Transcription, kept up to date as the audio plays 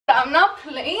I'm not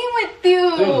playing with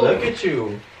you. Dude, look at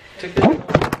you.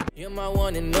 You're my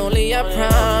one and only, I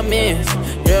promise.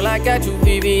 Girl, I got you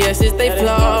VVS's, they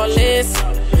flawless.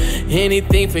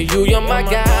 Anything for you, you're my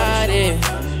goddess.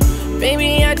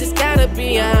 Baby, I just gotta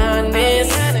be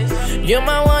honest. You're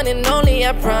my one and only,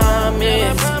 I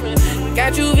promise.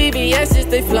 Got you VVS's,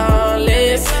 they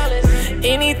flawless.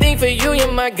 Anything for you,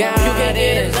 you're my goddess. You can't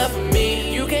get enough of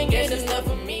me. You can't get enough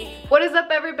of me. What is up,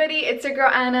 everybody? It's your girl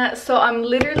Anna. So I'm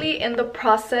literally in the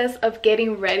process of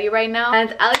getting ready right now,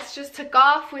 and Alex just took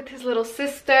off with his little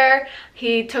sister.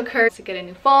 He took her to get a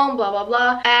new phone, blah blah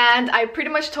blah, and I pretty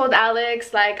much told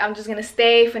Alex like I'm just gonna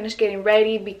stay, finish getting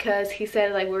ready, because he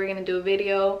said like we were gonna do a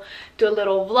video, do a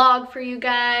little vlog for you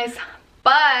guys.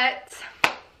 But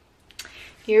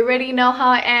you already know how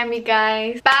I am, you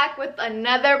guys. Back with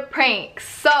another prank.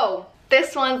 So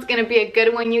this one's gonna be a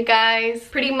good one, you guys.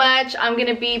 Pretty much I'm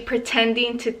gonna be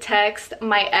pretending to text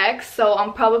my ex. So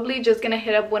I'm probably just gonna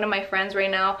hit up one of my friends right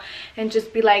now and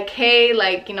just be like, hey,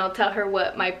 like, you know, tell her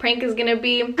what my prank is gonna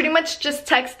be. Pretty much just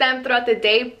text them throughout the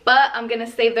day, but I'm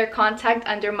gonna save their contact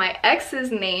under my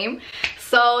ex's name.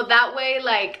 So that way,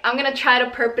 like, I'm gonna try to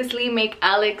purposely make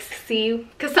Alex see,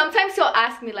 because sometimes he'll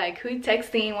ask me like, who you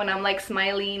texting, when I'm like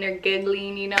smiling or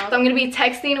giggling, you know. So I'm gonna be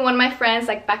texting one of my friends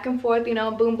like back and forth, you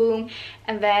know, boom boom,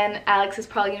 and then Alex is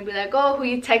probably gonna be like, oh, who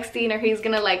you texting, or he's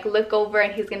gonna like look over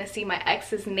and he's gonna see my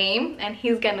ex's name and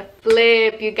he's gonna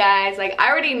flip, you guys. Like,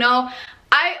 I already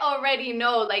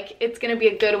know like it's gonna be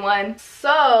a good one.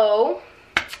 So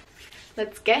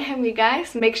let's get him, you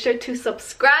guys. Make sure to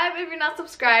subscribe if you're not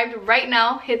subscribed right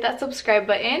now. Hit that subscribe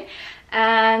button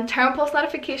and turn post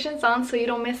notifications on so you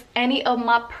don't miss any of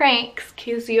my pranks,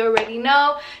 because you already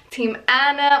know, Team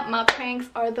Anna, my pranks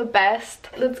are the best.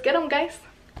 Let's get them, guys.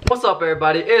 What's up,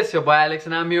 everybody? It's your boy Alex,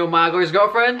 and I'm your gorgeous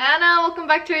girlfriend Anna. Welcome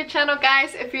back to our channel,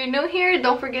 guys. If you're new here,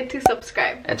 don't forget to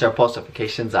subscribe and turn post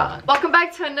notifications on. Welcome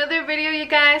back to another video, you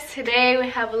guys. Today we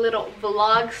have a little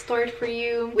vlog stored for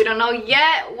you. We don't know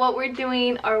yet what we're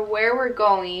doing or where we're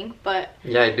going, but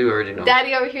yeah, I do already know.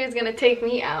 Daddy over here is gonna take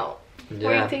me out. Yeah.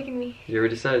 Where are you taking me? You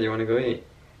already said you want to go eat.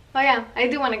 Oh yeah, I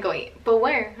do want to go eat, but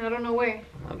where? I don't know where.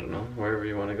 I don't know, wherever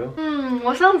you want to go.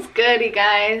 What sounds good, you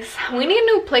guys? We need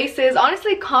new places.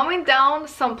 Honestly, comment down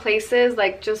some places,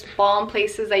 like just bomb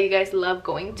places that you guys love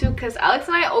going to, because Alex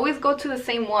and I always go to the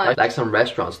same one. Like some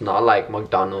restaurants, not like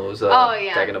McDonald's, oh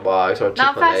yeah, Jack in the Box, or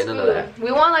not fast none food. Of that.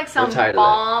 We want like some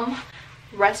bomb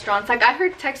restaurants. Like, I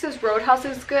heard Texas Roadhouse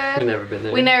is good. We've never been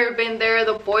there. We never been there.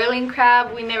 The Boiling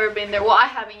Crab, we never been there. Well, I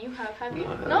haven't. You have you?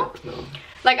 No? No.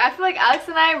 Like, I feel like Alex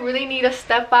and I really need to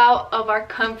step out of our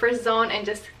comfort zone and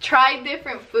just try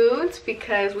different foods,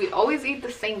 because we always eat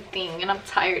the same thing and I'm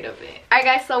tired of it. Alright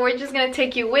guys, so we're just gonna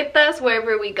take you with us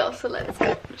wherever we go, so let's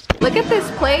go. Look at this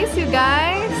place, you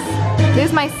guys. This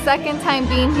is my second time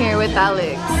being here with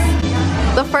Alex.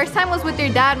 The first time was with your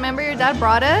dad. Remember your dad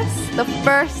brought us? The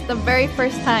very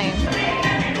first time.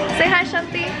 Say hi,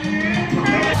 Shanti.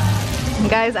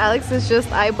 Guys, Alex is just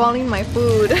eyeballing my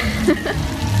food.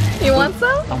 You want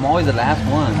some? I'm always the last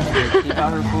one. Keep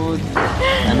out her food,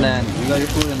 and then you got your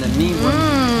food, and then me.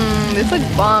 This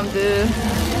looks bomb, dude.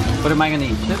 What am I gonna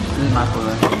eat? Chips? This is my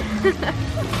food.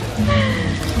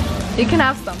 You can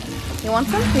have some. You want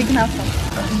some? You can have some.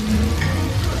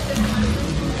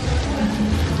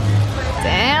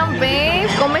 Damn, babe.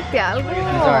 Comete algo.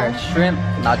 These are shrimp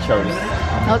nachos.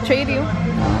 I'll trade you.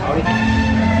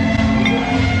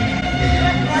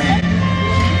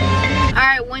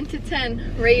 Alright, 1 to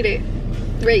 10. Rate it.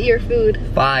 Rate your food.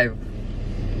 5.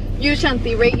 You,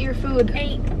 Shanti, rate your food.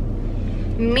 8.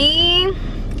 Me?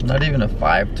 Not even a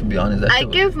 5, to be honest. I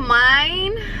give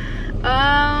mine,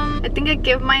 I think I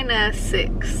give mine a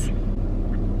 6.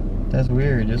 That's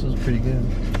weird. This was pretty good.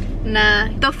 Nah,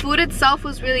 the food itself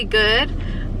was really good,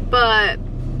 but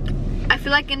I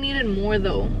feel like it needed more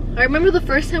though. I remember the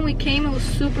first time we came, it was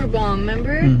super bomb,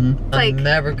 remember? Like, I'm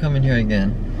never coming here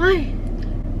again. Why?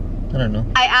 I don't know.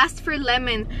 I asked for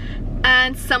lemon,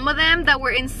 and some of them that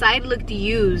were inside looked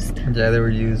used. Yeah, they were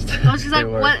used. I was just like,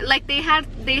 what? Like, they had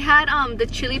the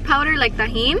chili powder, like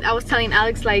tajin. I was telling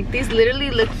Alex, like, these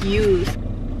literally look used.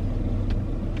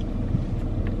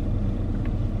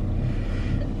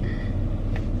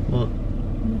 What?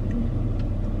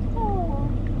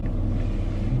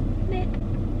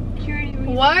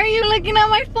 Why are you looking at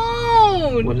my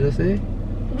phone? What did it say?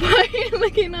 Why are you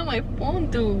looking at my phone,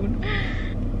 dude?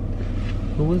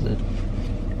 Who was it?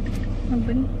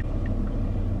 Nobody.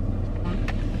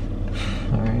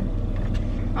 Alright.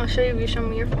 I'll show you if you show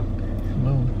me your phone.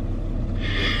 No.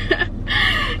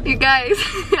 You guys,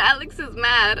 Alex is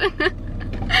mad.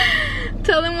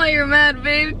 Tell them why you're mad,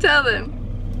 babe. Tell them.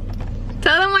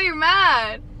 Tell them why you're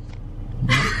mad.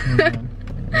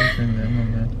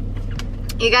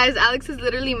 You guys, Alex is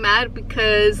literally mad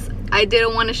because I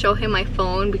didn't want to show him my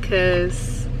phone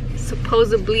because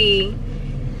supposedly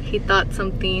he thought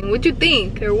something. What'd you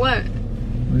think or what?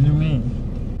 What do you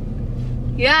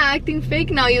mean? Yeah, acting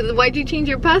fake now. Why'd you change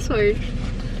your password?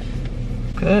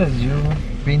 Cause you're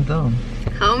being dumb.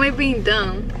 How am I being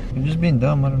dumb? You're just being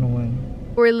dumb, I don't know why.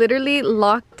 We're literally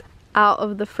locked out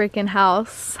of the freaking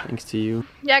house. Thanks to you.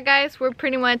 Yeah, guys, we're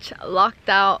pretty much locked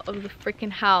out of the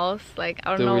freaking house. Like, I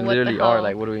don't know what the hell. We literally are.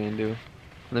 Like, what are we gonna do?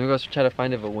 Let me go try to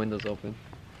find if a window's open.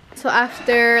 So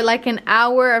after like an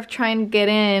hour of trying to get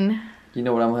in. You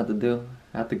know what I'm gonna have to do?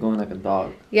 I have to go in like a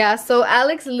dog. Yeah, so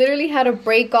Alex literally had to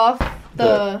break off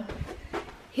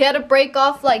he had to break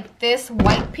off like this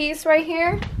white piece right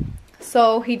here.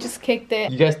 So he just kicked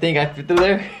it. You guys think I fit through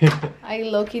there? I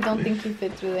low-key don't think you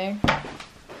fit through there.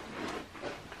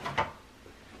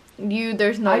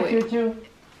 There's no way. I fit you.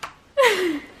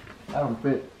 I don't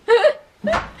fit.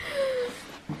 Look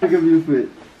at you fit.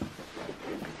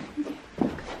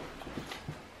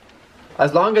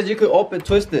 As long as you could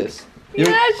twist this. Yeah,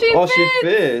 she fits. She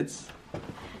fits.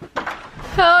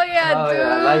 Hell yeah, dude.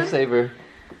 Yeah, lifesaver.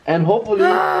 And hopefully,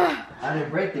 I didn't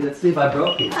break it. Let's see if I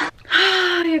broke it.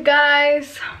 You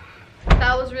guys,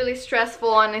 that was really stressful,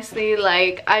 honestly.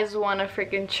 Like, I just want to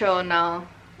freaking chill now.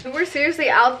 We're seriously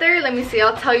out there. Let me see.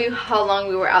 I'll tell you how long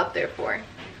we were out there for.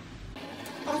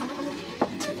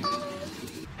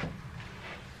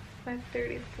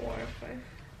 5:34.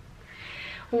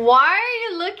 Why are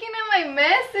you looking at my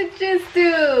messages,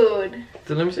 dude?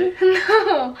 So let me see.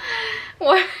 No.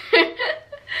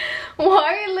 Why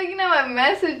are you looking at my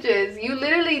messages? You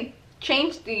literally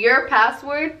changed your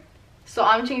password, so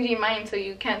I'm changing mine so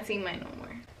you can't see mine no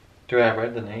more. Dude, I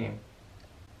read the name.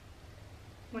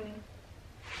 What do you mean?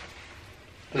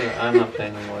 Dude, I'm not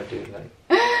playing anymore, dude. Like.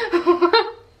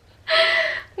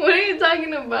 What are you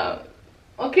talking about?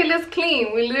 Okay, let's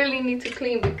clean. We literally need to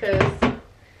clean because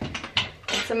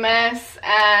it's a mess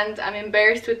and I'm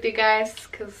embarrassed with you guys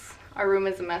because our room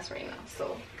is a mess right now.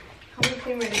 So, how do we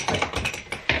clean really quick?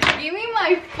 Give me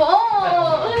my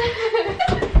phone!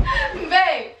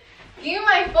 Babe, give me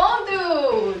my phone,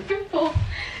 dude!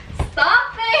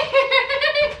 Stop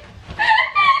it!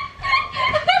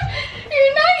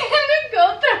 You're not gonna go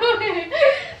through it.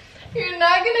 You're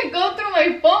not gonna go through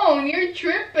my phone. You're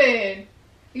tripping.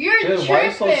 You're tripping. Why are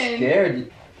you so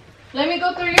scared? Let me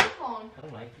go through your phone. I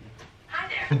don't like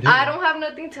you. I don't have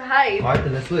nothing to hide. Alright,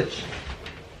 then let's switch.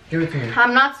 Give it to me.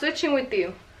 I'm not switching with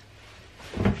you.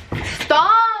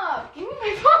 Stop! Give me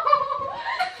my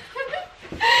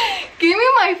phone. Give me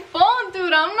my phone,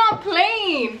 dude. I'm not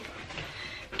playing.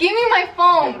 Give me my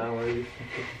phone.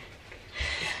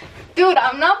 Dude,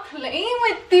 I'm not playing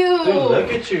with you. Dude,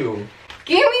 look at you.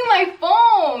 Give me my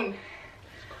phone.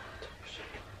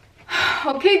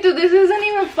 Okay, dude, this isn't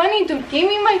even funny, dude. Give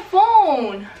me my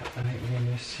phone. I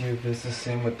miss you. This is the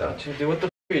same without you. Dude, what the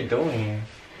f are you doing?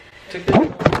 Take this off.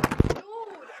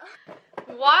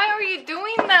 Dude, why are you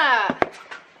doing that?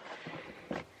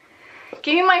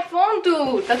 Give me my phone,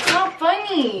 dude. That's not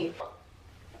funny.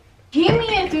 Give me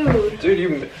it, dude. Dude,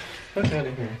 you... What's out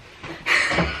of here?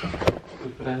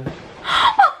 Stupid ass.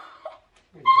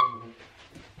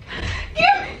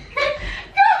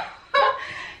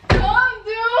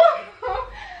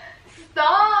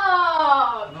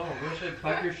 Stop! No, go shit,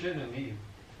 pack your shit and leave.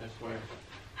 I swear.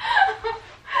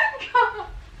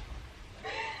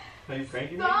 Are you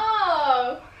pranking me?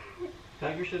 Stop!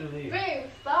 Pack your shit and leave. Babe,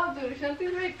 stop, dude.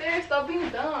 Something's right there. Stop being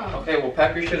dumb. Okay, well,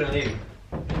 pack your shit and leave.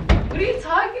 What are you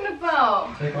talking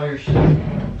about? Take all your shit.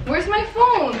 Where's my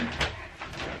phone?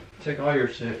 Take all your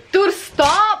shit. Dude,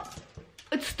 stop!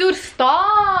 Dude,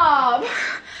 stop!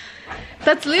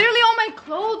 That's literally all my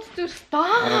clothes, dude.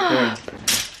 Stop! I don't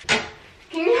care.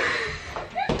 Can you...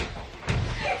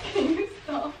 Can you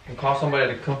stop? And call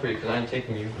somebody to come for you because I ain't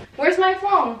taking you. Where's my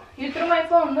phone? You threw my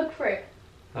phone. Look for it.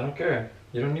 I don't care.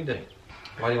 You don't need that.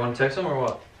 Why, do you want to text him or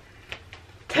what?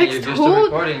 Text You're who? still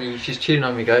recording. She's cheating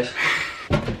on me, guys.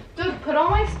 Dude, put all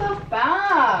my stuff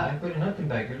back. I'm putting nothing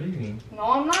back. You're leaving. No,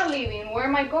 I'm not leaving. Where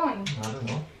am I going? I don't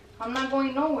know. I'm not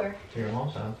going nowhere. To your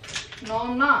mom's house. No,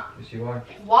 I'm not. Yes, you are.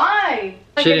 Why?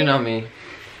 Cheating on me.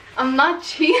 I'm not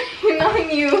cheating on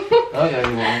you. Oh, yeah,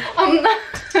 you are. I'm not.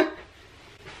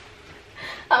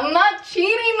 I'm not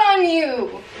cheating on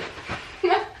you.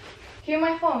 Give me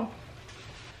my phone.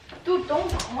 Dude, don't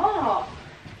call.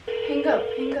 Hang up,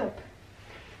 hang up.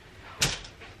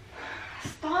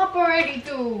 Stop already,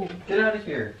 dude. Get out of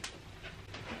here.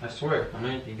 I swear, I'm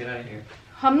not anything. Get out of here.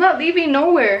 I'm not leaving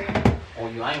nowhere. Oh,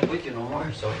 I ain't with you no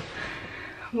more, so.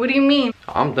 What do you mean?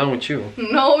 I'm done with you.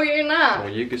 No, you're not.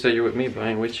 Well, you can say you're with me, but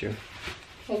I ain't with you.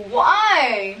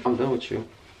 Why? I'm done with you.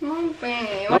 No,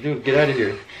 babe. Dude, get out of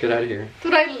here. Get out of here.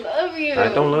 Dude, I love you. I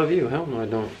don't love you. Hell no, I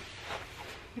don't.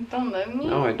 You don't love me?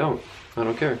 No, I don't. I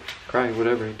don't care. Cry,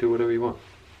 whatever. Do whatever you want.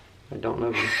 I don't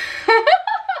love you.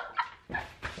 Come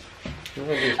show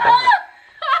your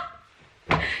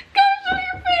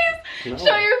face. No.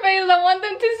 Show your face. I want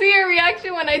them to see your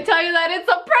reaction when I tell you that it's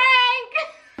a prank.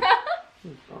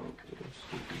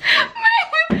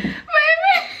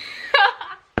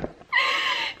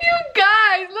 You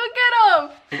guys, look at him.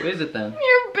 Who is it then?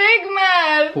 You're big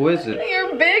mad. Who is it?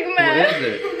 You're big mad. Who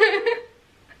is it?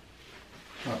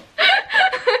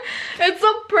 It's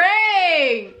a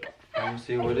prank. Let me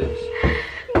see what it is.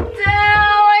 Damn,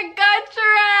 I got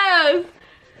your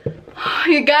ass.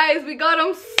 You guys, we got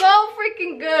him so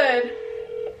freaking good.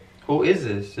 Who is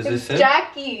this? Is this him?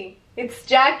 Jackie. It's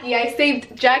Jackie. I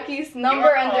saved Jackie's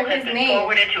number under his name.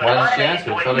 Why didn't she answer?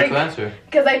 Tell her to answer.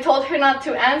 Because I told her not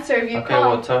to answer if you Okay,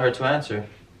 call. well, tell her to answer.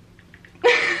 We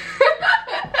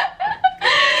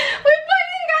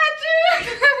fucking got you.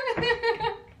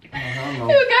 I don't know.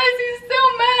 You guys, he's still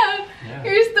mad. Yeah.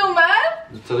 You're still mad?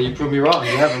 Until you prove me wrong.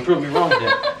 You haven't proved me wrong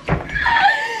yet.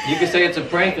 You can say it's a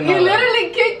prank and You all that. literally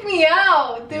kicked me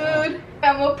out, dude. Yeah.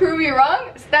 I'm gonna prove you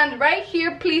wrong. Stand right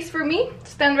here, please, for me.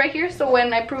 Stand right here, so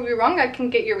when I prove you wrong, I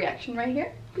can get your reaction right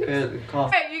here. Okay, call.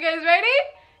 Alright, you guys ready?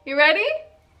 You ready?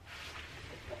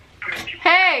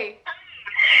 Hey!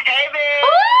 Hey, babe!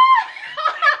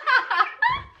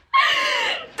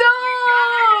 Dude!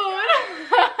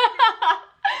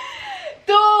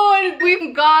 Dude,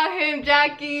 we got him,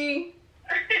 Jackie.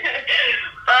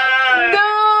 Dude!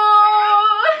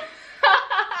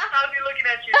 I'll be looking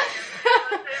at you.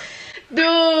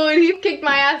 Dude, he kicked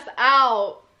my ass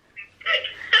out.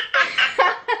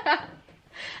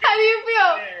 How do you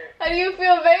feel? How do you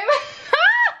feel, babe?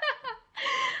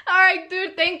 Alright,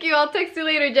 dude, thank you. I'll text you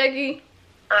later, Jackie.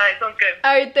 Alright, sounds good.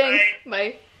 Alright, thanks.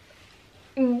 Bye.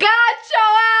 Got your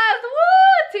ass!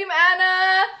 Woo! Team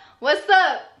Anna! What's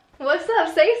up? What's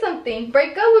up? Say something.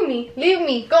 Break up with me. Leave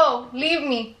me. Go. Leave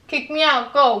me. Kick me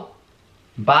out. Go.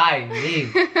 Bye,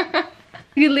 leave.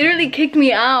 You literally kicked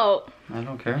me out. I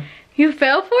don't care. You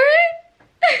fell for it?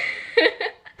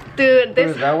 Dude,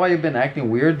 Is that why you've been acting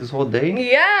weird this whole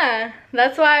day? Yeah,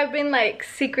 that's why I've been like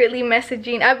secretly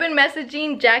messaging. I've been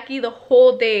messaging Jackie the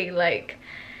whole day. Like,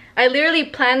 I literally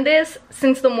planned this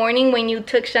since the morning when you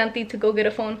took Shanti to go get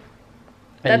a phone.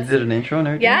 And you did an intro and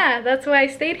everything? Yeah, that's why I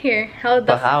stayed here.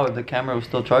 But how? The camera was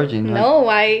still charging. No,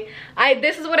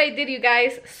 this is what I did, you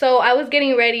guys. So I was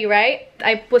getting ready, right?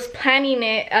 I was planning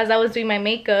it as I was doing my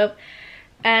makeup.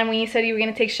 And when you said you were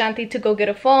gonna take Shanti to go get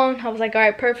a phone, I was like, all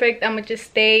right, perfect. I'm gonna just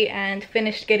stay and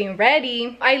finish getting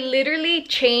ready. I literally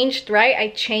changed, right? I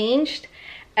changed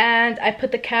and I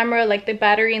put the camera, like the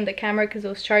battery in the camera because it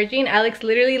was charging. Alex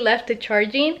literally left it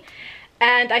charging.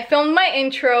 And I filmed my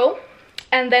intro.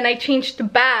 And then I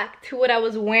changed back to what I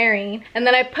was wearing. And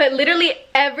then I put literally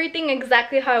everything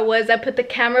exactly how it was. I put the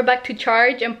camera back to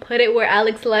charge and put it where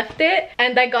Alex left it.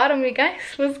 And I got him, you guys.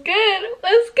 Was good.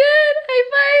 Was good. High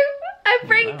five. I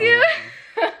pranked you.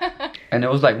 And it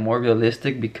was like more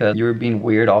realistic because you were being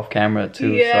weird off camera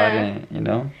too. Yeah. So I didn't, you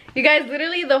know? You guys,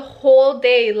 literally the whole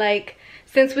day, like,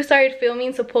 since we started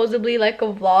filming supposedly like a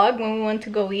vlog when we went to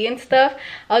go eat and stuff,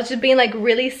 I was just being like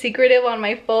really secretive on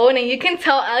my phone, and you can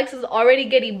tell Alex is already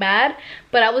getting mad,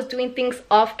 but I was doing things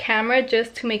off camera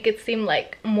just to make it seem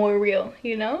like more real,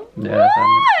 you know? Yeah. And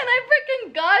I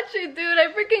freaking got you, dude.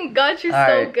 I freaking got you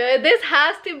so good. This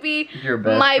has to be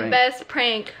my best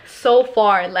prank so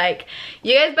far. Like,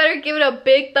 you guys better give it a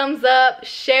big thumbs up,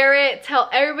 share it, tell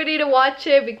everybody to watch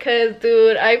it, because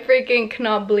dude, I freaking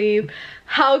cannot believe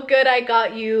how good I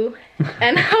got you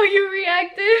and how you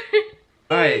reacted.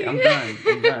 Alright, I'm done.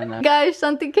 I'm done now. Guys,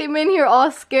 Shanti came in here all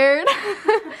scared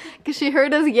because she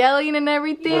heard us yelling and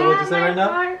everything. What you say right now?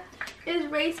 My heart is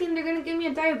racing. They're gonna give me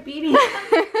a diabetes.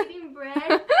 I'm eating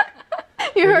bread.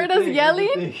 You heard us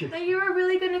yelling? That you were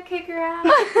really gonna kick her ass.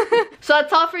 So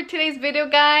that's all for today's video,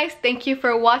 guys. Thank you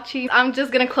for watching. I'm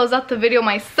just gonna close out the video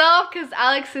myself because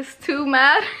Alex is too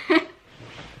mad.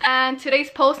 And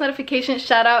today's post notification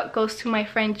shout out goes to my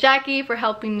friend Jackie for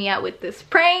helping me out with this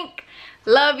prank.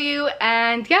 Love you.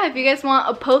 And yeah, if you guys want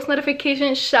a post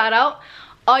notification shout out,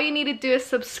 all you need to do is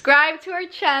subscribe to our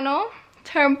channel,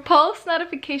 turn post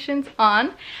notifications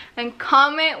on, and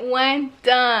comment when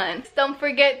done. Don't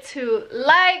forget to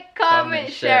like,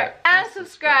 comment, share, and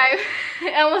subscribe.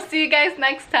 And we'll see you guys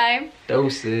next time.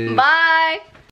 Doses. Bye.